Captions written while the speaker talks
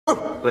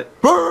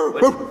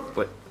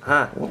What?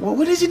 Huh?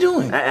 What is he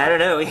doing? I don't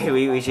know.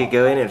 We should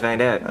go in and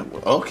find out.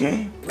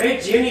 Okay.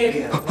 Where'd Junior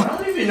go? I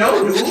don't even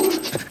know,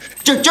 dude.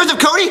 Joseph,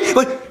 Cody!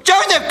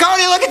 Joseph,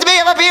 Cody, look at me!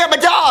 I'm up here, I'm a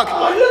dog!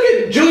 Oh,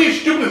 look at Junior's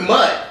stupid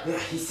mutt.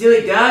 You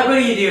silly dog, what are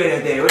you doing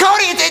up there?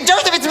 Cody,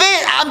 Joseph, it's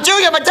me! I'm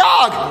Junior, I'm a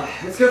dog!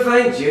 Let's go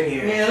find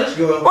Junior. Yeah, let's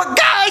go. What,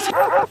 guys?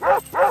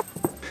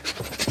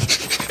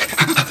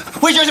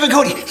 Where's Joseph and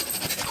Cody?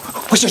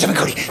 Where's Joseph and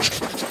Cody?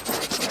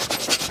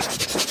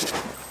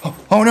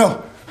 Oh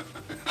no!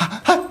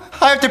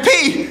 I have to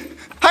pee!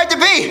 I have to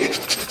pee!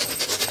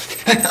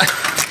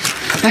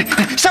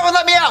 Someone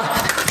let me out!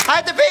 I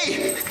have to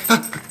pee!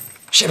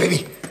 Chef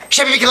baby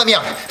can let me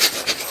out!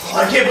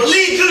 Oh, I can't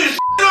believe Junior's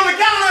on the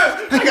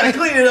counter! I gotta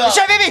clean it up!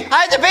 Chef baby,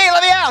 I have to pee,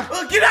 let me out!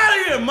 Well, get out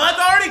of here, mutt! I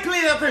already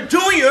cleaned after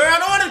Junior! I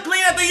don't want to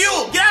clean after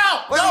you! Get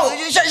out! No!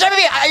 Chef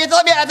baby, you have to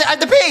let me out, I have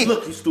to pee!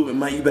 Look, you stupid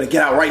mutt, you better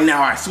get out right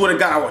now. I swear to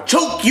God, I will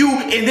choke you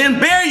and then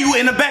bury you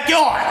in the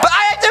backyard! But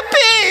I have to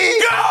pee!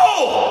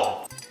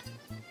 Go!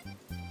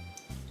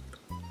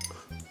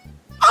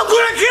 I'm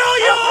gonna kill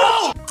you!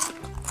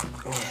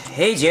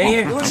 Hey,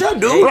 Junior. What's up,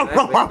 dude? Why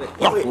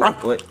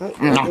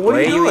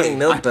are you eating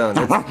milk bones?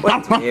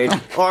 That's weird.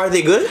 Are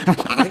they good?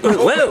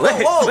 Whoa.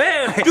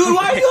 Dude,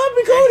 why are you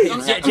helping Cody?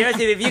 Joseph,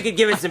 if you could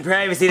give us some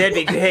privacy, that'd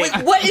be great.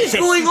 Wait, what is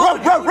going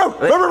on?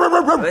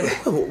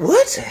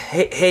 What?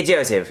 Hey,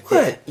 Joseph.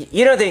 What?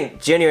 You don't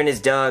think Junior and his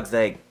dogs,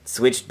 like,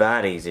 switched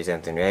bodies or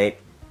something, right?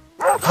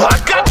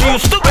 I got you, you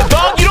stupid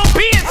dog! You don't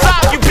pee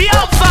inside, you pee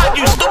outside,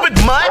 you stupid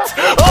mutt!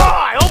 Oh,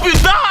 I hope you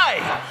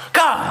die!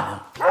 God!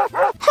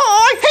 Oh,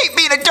 I hate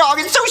being a dog,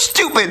 it's so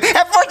stupid!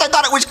 At first I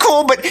thought it was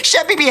cool, but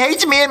Chef baby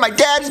hates me and my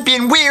dad is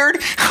being weird.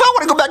 I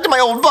want to go back to my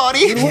old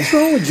body. What's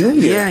wrong with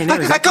Junior? Yeah, I know.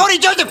 Cody,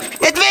 Joseph,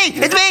 it's me!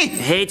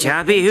 Hey,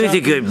 Choppy, who's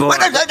a good boy?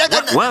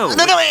 Whoa.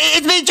 No,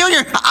 it's me,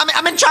 Junior.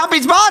 I'm in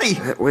Choppy's body.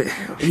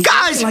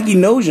 Guys! Like he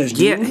knows us,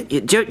 dude.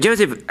 Yeah,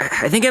 Joseph,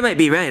 I think I might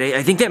be right.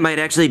 I think that might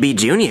actually be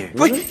Junior.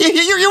 Wait,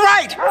 you're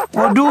right.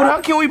 Well, dude,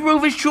 how can we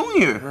prove it's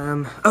Junior?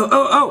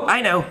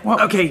 I know.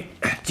 What? Okay,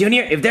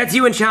 Junior, if that's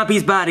you in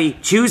Choppy's body,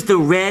 choose the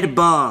red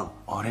ball.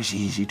 Oh, that's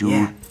easy, dude.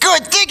 Yeah.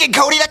 Good thinking,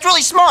 Cody. That's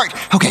really smart.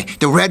 Okay,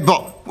 the red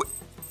ball. Wait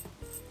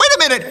a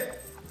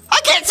minute.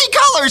 I can't see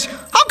colors.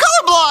 I'm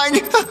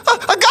colorblind.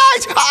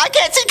 Guys, I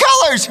can't see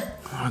colors.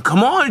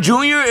 Come on,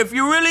 Junior. If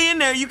you're really in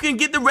there, you can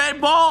get the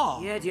red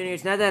ball. Yeah, Junior,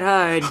 it's not that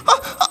hard.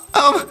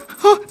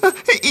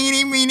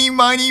 Eeny, meeny,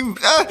 miny.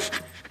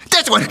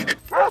 This one.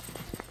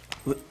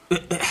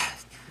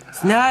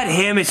 It's not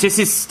him, it's just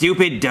his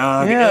stupid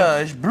dog. Yeah,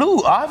 it's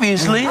blue,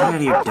 obviously. Get out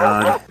of your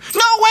dog.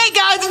 No, wait,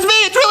 guys. It's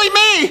me. It's really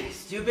me.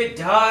 Stupid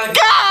dog.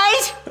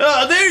 Guys.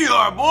 Oh, there you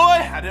are, boy.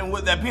 I didn't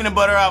whip that peanut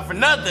butter out for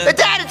nothing.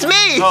 Dad, it's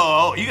me.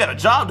 Oh, you got a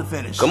job to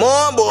finish. Come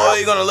on, boy.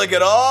 You're gonna lick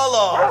it all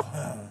off.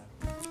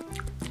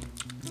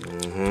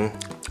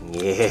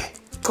 Yeah.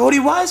 Cody,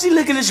 why is he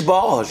licking his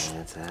balls?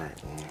 That's hot.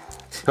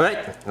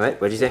 Yeah.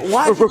 What? What'd you say?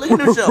 Why is he licking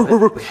himself?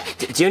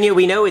 Junior,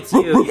 we know it's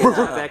you.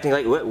 Stop acting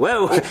like,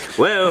 whoa.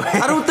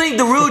 I don't think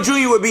the real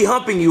Junior would be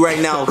humping you right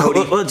now,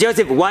 Cody. Well,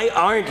 Joseph, why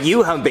aren't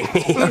you humping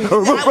me?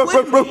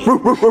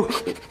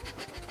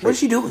 What's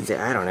she doing?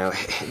 I don't know.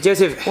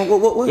 Joseph,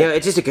 What? you know,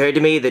 it just occurred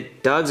to me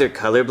that dogs are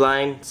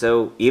colorblind,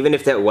 so even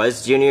if that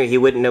was Junior, he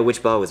wouldn't know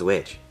which ball was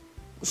which.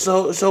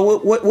 So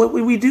what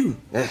would we do?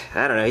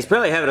 I don't know. He's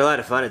probably having a lot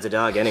of fun as a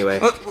dog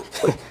anyway.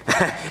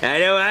 I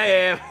know I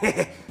am.